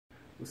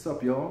What's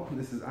up, y'all?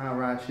 This is I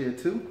Ride Share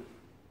Too,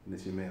 and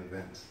this is your man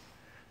Vince.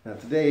 Now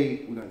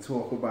today we're going to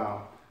talk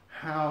about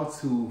how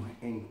to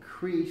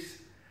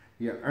increase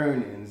your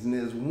earnings, and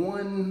there's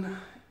one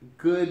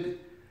good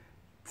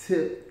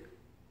tip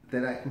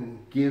that I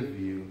can give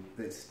you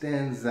that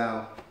stands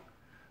out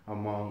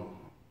among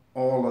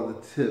all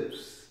other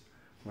tips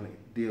when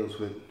it deals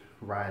with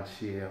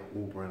rideshare,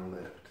 Uber and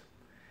Lyft.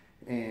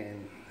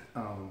 And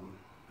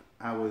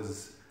I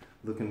was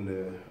looking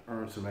to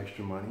earn some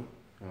extra money.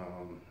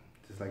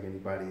 Just like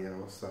anybody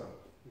else,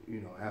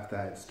 after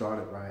I had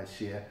started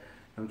rideshare,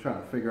 I'm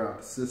trying to figure out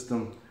the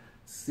system,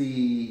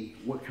 see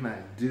what can I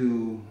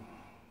do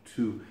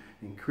to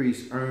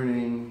increase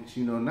earnings,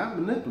 not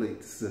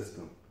manipulate the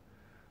system,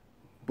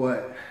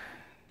 but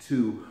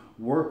to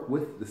work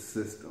with the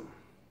system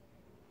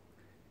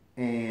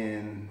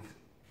and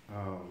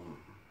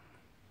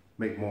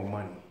make more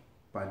money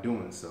by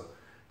doing so.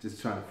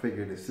 Just trying to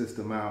figure the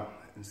system out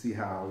and see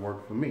how it'll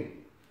work for me.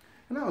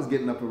 And I was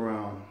getting up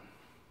around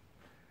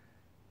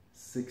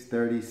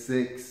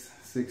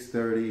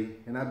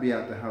 6:30, and I'd be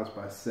out the house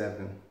by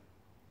 7.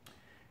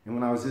 And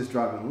when I was just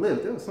driving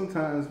Lyft, there was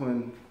sometimes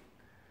when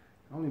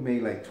I only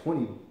made like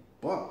 20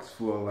 bucks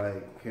for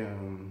like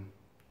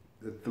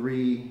the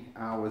 3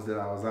 hours that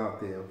I was out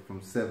there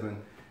from 7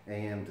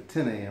 a.m. to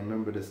 10 a.m.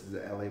 Remember, this is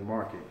the LA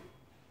market.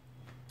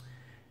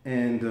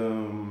 And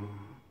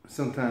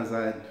sometimes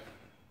I'd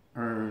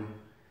earn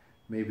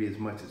maybe as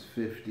much as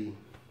 50.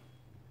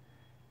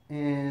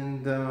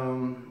 And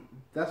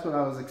that's what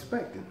I was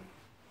expecting.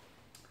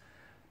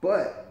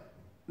 But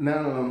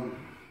now I'm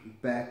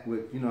back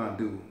with, I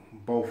do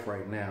both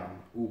right now,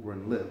 Uber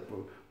and Lyft,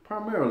 but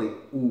primarily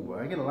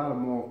Uber. I get a lot of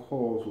more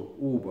calls with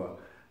Uber.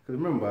 Because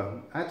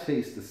remember, I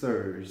chase the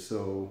surge,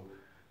 so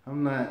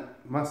my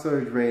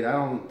surge rate, I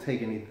don't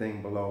take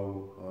anything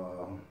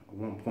below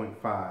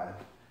 1.5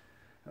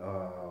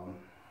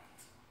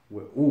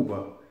 with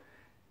Uber,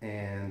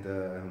 and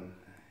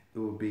it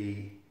will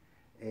be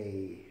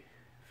a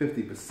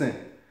 50%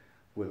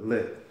 with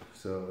Lyft.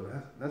 So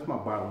that's my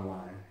bottom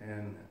line,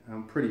 and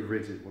I'm pretty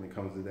rigid when it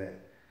comes to that.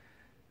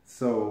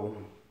 So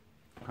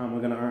how am I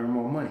going to earn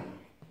more money?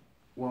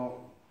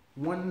 Well,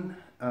 one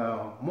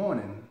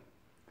morning,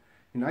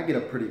 I get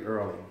up pretty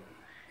early,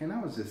 and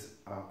I was just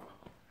up,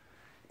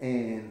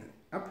 and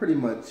I pretty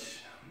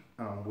much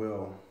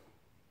will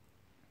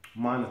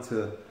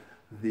monitor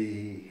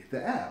the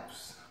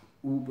apps,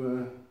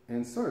 Uber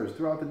and Surge,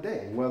 throughout the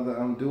day, whether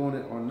I'm doing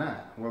it or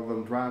not, whether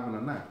I'm driving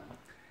or not.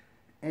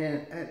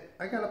 And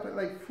I got up at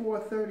like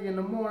 4:30 in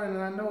the morning,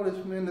 and I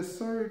noticed, man, the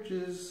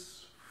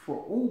surges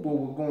for Uber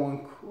were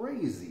going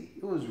crazy.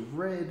 It was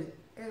red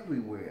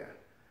everywhere.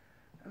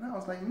 And I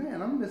was like,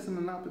 man, I'm missing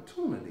an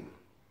opportunity.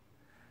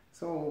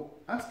 So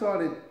I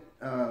started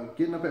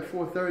getting up at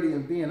 4:30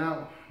 and being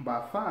out by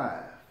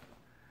 5,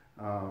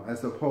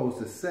 as opposed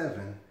to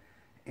 7.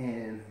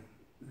 And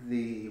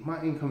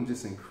my income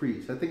just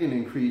increased. I think it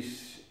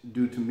increased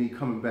due to me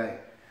coming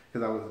back,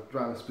 because I was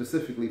driving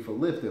specifically for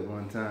Lyft at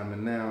one time,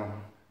 and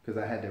now, because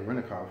I had the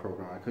rent-a-car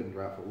program, I couldn't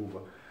drive for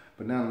Uber.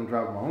 But now I'm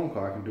driving my own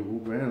car, I can do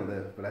Uber and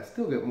Lyft, but I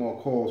still get more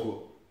calls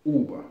with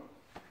Uber.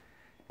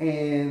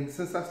 And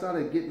since I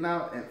started getting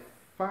out at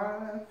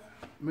 5,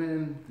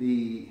 man,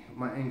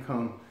 my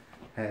income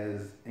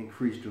has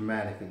increased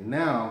dramatically.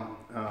 Now,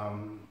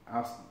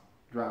 I'll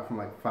drive from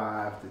like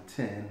 5 to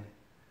 10,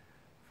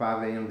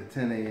 5 a.m. to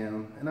 10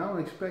 a.m., and I don't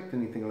expect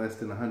anything less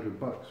than $100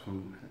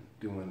 from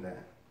doing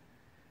that.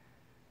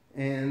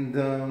 And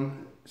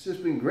it's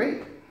just been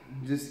great,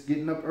 just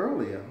getting up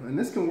earlier. And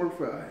this can work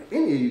for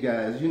any of you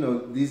guys.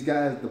 These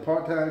guys, the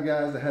part-time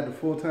guys that had the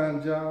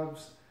full-time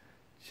jobs,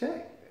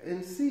 check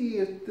and see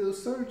if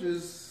those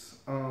surges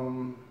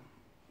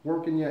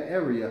work in your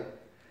area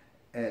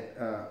at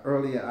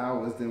earlier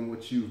hours than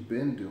what you've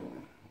been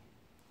doing.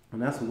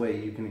 And that's a way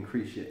you can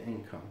increase your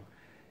income.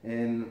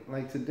 And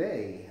like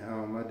today,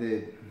 I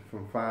did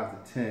from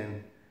 5 to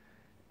 10,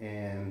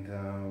 and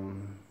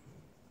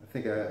I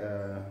think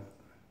I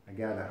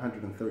got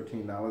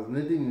 $113, and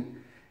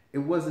it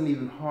wasn't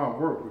even hard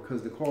work,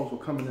 because the calls were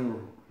coming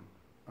in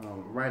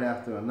right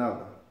after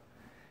another.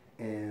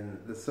 And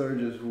the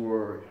surges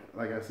were,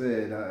 like I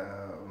said,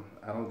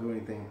 I don't do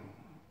anything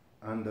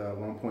under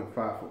 1.5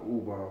 for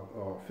Uber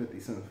or 50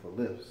 cents for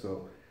Lyft.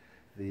 So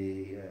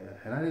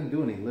and I didn't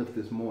do any Lyft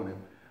this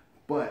morning,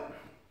 but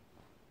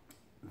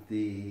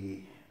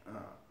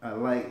I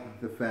like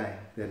the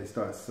fact that it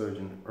starts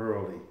surging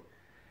early,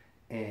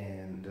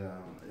 and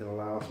it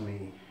allows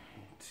me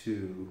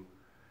to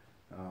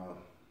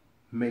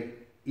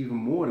make even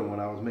more than what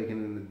I was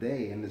making in the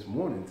day in this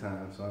morning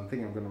time. So I'm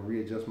thinking I'm going to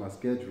readjust my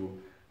schedule,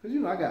 because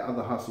I got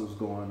other hustles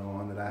going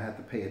on that I have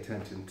to pay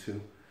attention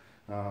to.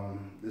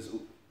 This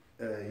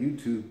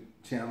YouTube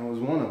channel is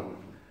one of them,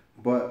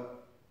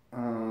 but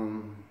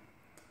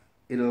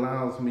it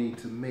allows me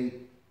to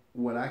make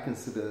what I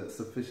consider a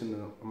sufficient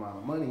amount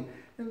of money,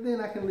 and then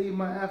I can leave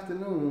my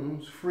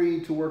afternoons free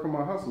to work on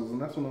my hustles,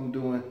 and that's what I'm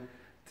doing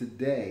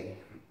today.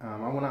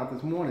 I went out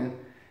this morning,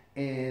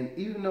 and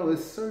even though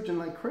it's surging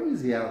like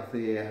crazy out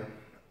there,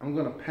 I'm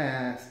gonna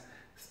pass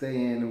stay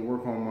in and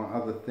work on my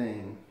other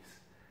things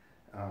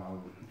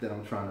that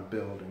I'm trying to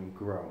build and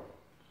grow,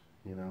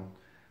 you know.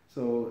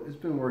 So it's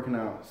been working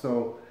out.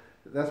 So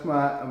that's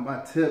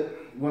my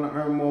tip. Want to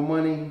earn more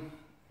money?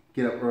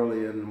 Get up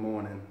earlier in the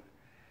morning,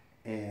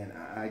 and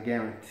I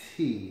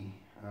guarantee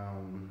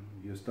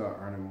you'll start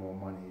earning more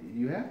money.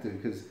 You have to,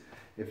 because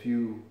if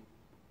you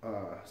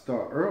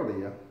start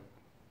earlier,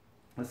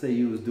 let's say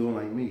you was doing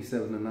like me,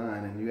 7 to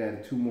 9, and you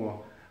added 2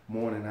 more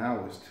morning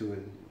hours to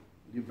it,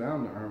 you're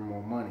bound to earn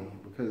more money,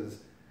 because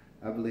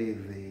I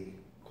believe the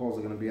calls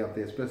are going to be out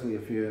there, especially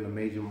if you're in a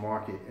major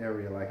market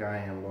area like I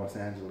am, Los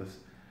Angeles,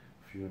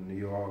 if you're in New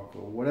York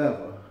or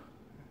whatever,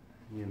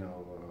 you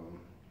know,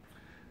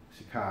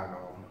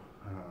 Chicago,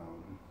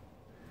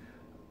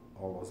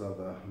 all those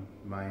other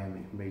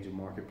Miami major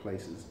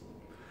marketplaces.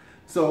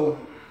 So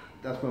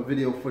that's my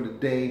video for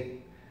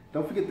today.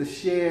 Don't forget to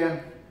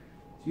share.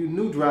 You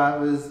new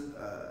drivers,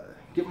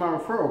 get my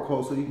referral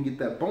code so you can get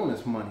that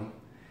bonus money.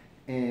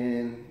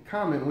 And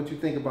comment what you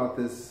think about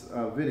this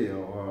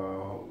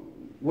video.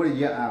 What are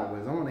your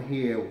hours? I want to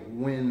hear,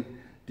 when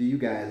do you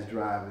guys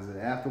drive? Is it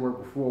after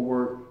work, before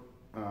work?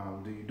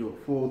 Do you do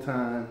it full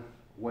time?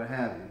 What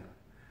have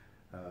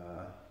you?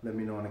 Let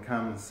me know in the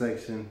comment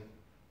section.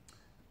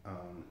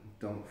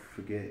 Don't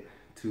forget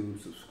to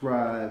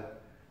subscribe,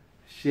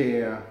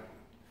 share,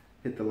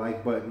 hit the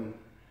like button.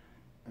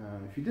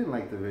 If you didn't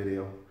like the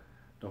video,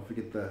 don't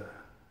forget to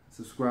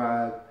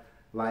subscribe,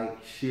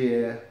 like,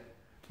 share,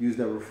 use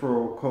that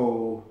referral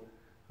code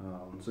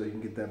so you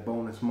can get that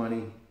bonus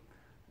money.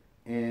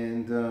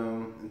 And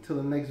until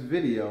the next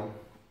video,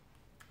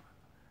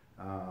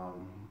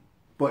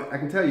 but I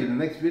can tell you the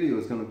next video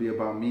is going to be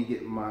about me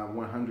getting my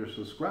 100th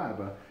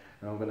subscriber,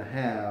 and I'm going to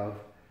have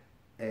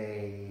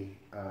a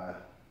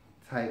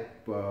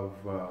type of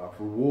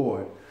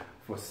reward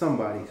for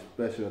somebody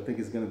special. I think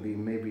it's going to be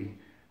maybe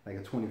like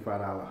a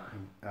 $25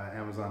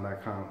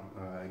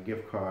 Amazon.com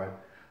gift card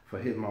for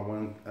hitting my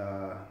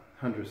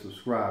 100th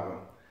subscriber.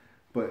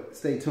 But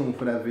stay tuned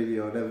for that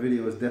video. That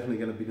video is definitely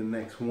going to be the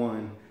next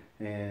one.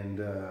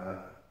 And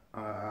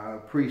I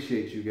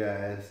appreciate you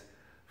guys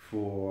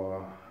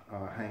for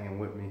hanging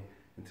with me.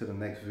 Until the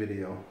next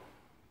video,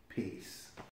 peace.